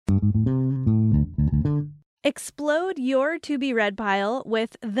Explode your to-be-read pile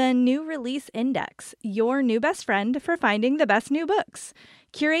with the New Release Index, your new best friend for finding the best new books.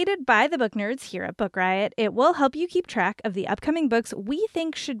 Curated by the book nerds here at Book Riot, it will help you keep track of the upcoming books we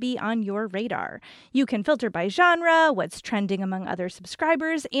think should be on your radar. You can filter by genre, what's trending among other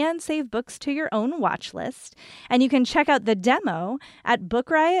subscribers, and save books to your own watch list. And you can check out the demo at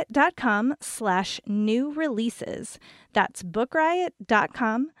bookriot.com/new releases. That's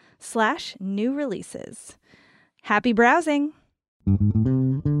bookriot.com/new releases. Happy browsing! You're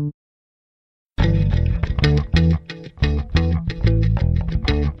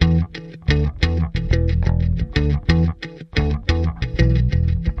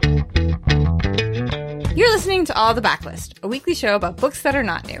listening to All the Backlist, a weekly show about books that are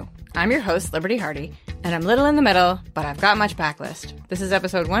not new. I'm your host, Liberty Hardy, and I'm little in the middle, but I've got much backlist. This is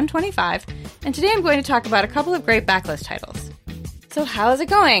episode 125, and today I'm going to talk about a couple of great backlist titles. So how's it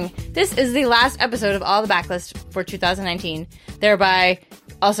going? This is the last episode of All the Backlist for 2019, thereby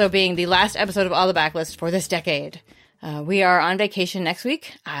also being the last episode of All the Backlist for this decade. We are on vacation next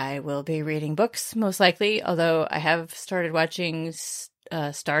week. I will be reading books, most likely, although I have started watching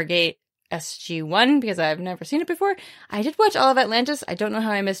Stargate SG-1 because I've never seen it before. I did watch all of Atlantis. I don't know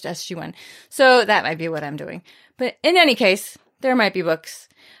how I missed SG-1. So that might be what I'm doing. But in any case, there might be books.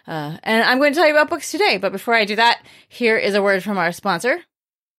 And I'm going to tell you about books today. But before I do that, here is a word from our sponsor.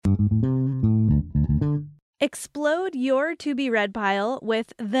 Explode your to-be-read pile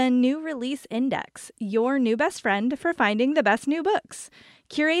with the New Release Index, your new best friend for finding the best new books.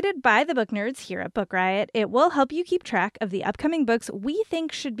 Curated by the book nerds here at Book Riot, it will help you keep track of the upcoming books we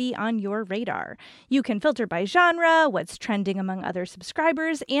think should be on your radar. You can filter by genre, what's trending among other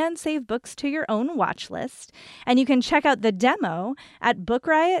subscribers, and save books to your own watch list. And you can check out the demo at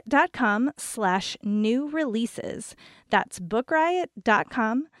bookriot.com/new releases. That's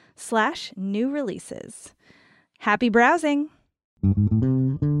bookriot.com/new releases. Happy browsing!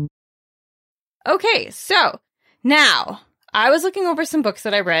 Okay, so now I was looking over some books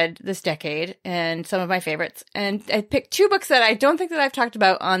that I read this decade and some of my favorites, and I picked two books that I don't think that I've talked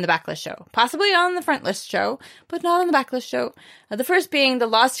about on the Backlist show, possibly on the Front List show, but not on the Backlist show. The first being The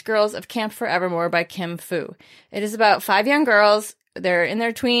Lost Girls of Camp Forevermore by Kim Fu. It is about 5 young girls. They're in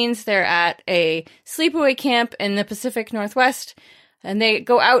their tweens. They're at a sleepaway camp in the Pacific Northwest. And they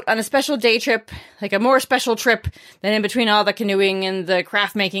go out on a special day trip, like a more special trip than in between all the canoeing and the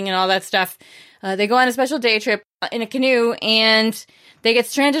craft making and all that stuff. They go on a special day trip in a canoe, and they get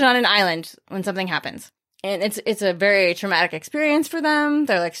stranded on an island when something happens. And it's a very traumatic experience for them.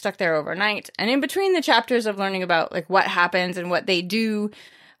 They're like stuck there overnight. And in between the chapters of learning about like what happens and what they do,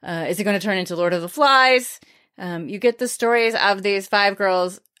 is it going to turn into Lord of the Flies? You get the stories of these 5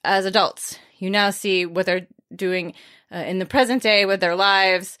 girls as adults. You now see what they're doing in the present day with their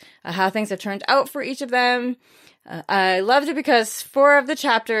lives, how things have turned out for each of them. I loved it because 4 of the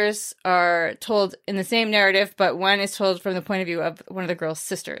chapters are told in the same narrative, but one is told from the point of view of one of the girl's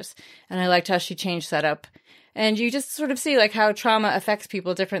sisters. And I liked how she changed that up. And you just sort of see like how trauma affects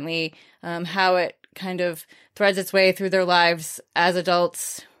people differently, how it kind of threads its way through their lives as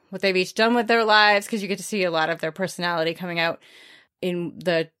adults, what they've each done with their lives, because you get to see a lot of their personality coming out in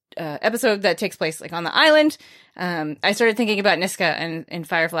the episode that takes place like on the island. I started thinking about Niska and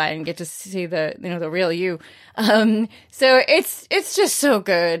Firefly and get to see the real you. So it's just so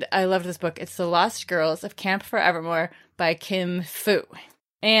good. I love this book. It's The Lost Girls of Camp Forevermore by Kim Fu.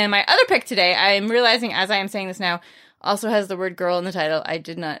 And my other pick today, I'm realizing as I am saying this now, also has the word girl in the title. I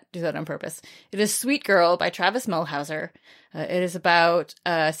did not do that on purpose. It is Sweet Girl by Travis Mulhauser. It is about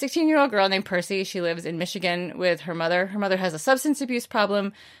a 16-year-old girl named Percy. She lives in Michigan with her mother. Her mother has a substance abuse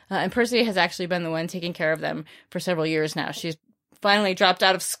problem, and Percy has actually been the one taking care of them for several years now. She's finally dropped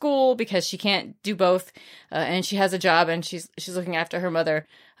out of school because she can't do both, and she has a job, and she's looking after her mother.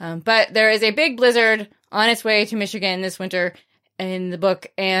 But there is a big blizzard on its way to Michigan this winter in the book,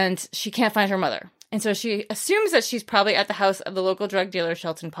 and she can't find her mother. And so she assumes that she's probably at the house of the local drug dealer,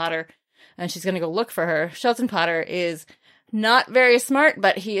 Shelton Potter, and she's going to go look for her. Shelton Potter is not very smart,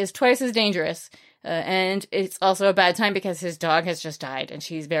 but he is twice as dangerous. And it's also a bad time because his dog has just died, and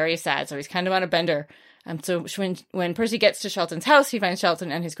she's very sad, so he's kind of on a bender. So when Percy gets to Shelton's house, he finds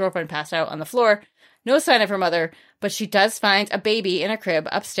Shelton and his girlfriend passed out on the floor. No sign of her mother, but she does find a baby in a crib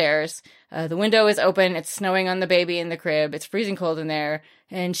upstairs. The window is open. It's snowing on the baby in the crib. It's freezing cold in there.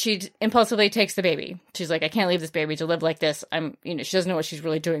 And she impulsively takes the baby. She's like, I can't leave this baby to live like this. She doesn't know what she's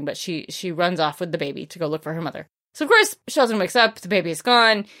really doing, but she runs off with the baby to go look for her mother. So, of course, Shelton wakes up. The baby is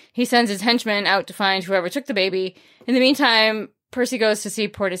gone. He sends his henchmen out to find whoever took the baby. In the meantime, Percy goes to see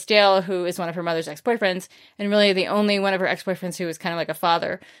Portis Dale, who is one of her mother's ex-boyfriends, and really the only one of her ex-boyfriends who is kind of like a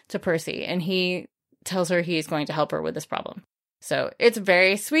father to Percy. And he tells her he's going to help her with this problem. So it's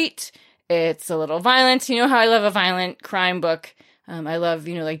very sweet. It's a little violent. You know how I love a violent crime book. I love,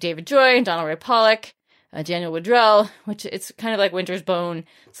 like David Joy and Donald Ray Pollock, Daniel Woodrell, which it's kind of like Winter's Bone.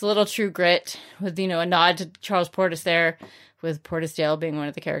 It's a little True Grit with, a nod to Charles Portis there, with Portisdale being one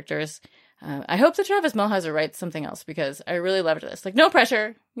of the characters. I hope that Travis Mulhauser writes something else because I really loved this. Like, no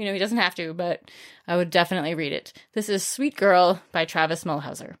pressure. He doesn't have to, but I would definitely read it. This is Sweet Girl by Travis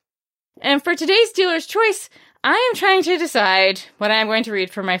Mulhauser. And for today's Dealer's Choice, I am trying to decide what I'm going to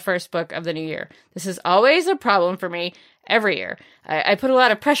read for my first book of the new year. This is always a problem for me every year. I put a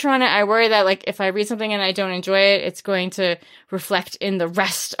lot of pressure on it. I worry that, like, if I read something and I don't enjoy it, it's going to reflect in the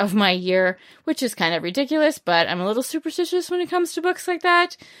rest of my year, which is kind of ridiculous, but I'm a little superstitious when it comes to books like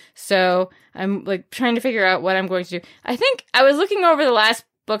that. So I'm, like, trying to figure out what I'm going to do. I think I was looking over the last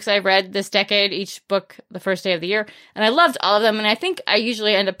books I've read this decade, each book the first day of the year, and I loved all of them, and I think I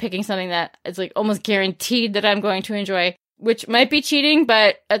usually end up picking something that is, like, almost guaranteed that I'm going to enjoy, which might be cheating,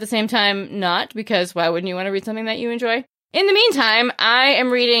 but at the same time not, because why wouldn't you want to read something that you enjoy? In the meantime, I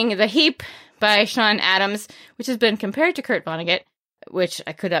am reading The Heap by Sean Adams, which has been compared to Kurt Vonnegut, which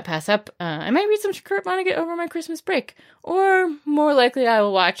I could not pass up. I might read some Kurt Vonnegut over my Christmas break, or more likely I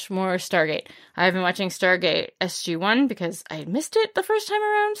will watch more Stargate. I've been watching Stargate SG-1 because I missed it the first time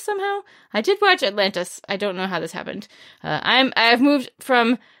around somehow. I did watch Atlantis. I don't know how this happened. I've moved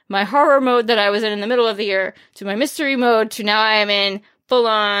from my horror mode that I was in the middle of the year to my mystery mode to now I am in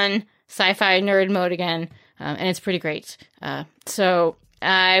full-on sci-fi nerd mode again. And it's pretty great. So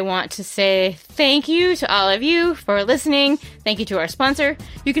I want to say thank you to all of you for listening. Thank you to our sponsor.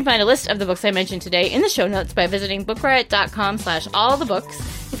 You can find a list of the books I mentioned today in the show notes by visiting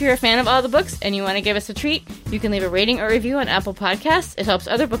bookriot.com/allthebooks. If you're a fan of all the books and you want to give us a treat, you can leave a rating or review on Apple Podcasts. It helps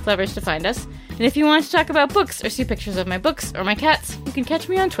other book lovers to find us. And if you want to talk about books or see pictures of my books or my cats, you can catch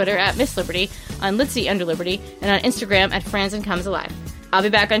me on Twitter at Miss Liberty, on Litzy_Liberty, and on Instagram at FranzenComesAlive. I'll be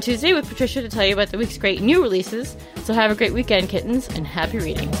back on Tuesday with Patricia to tell you about the week's great new releases. So have a great weekend, kittens, and happy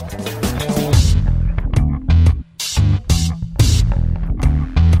reading.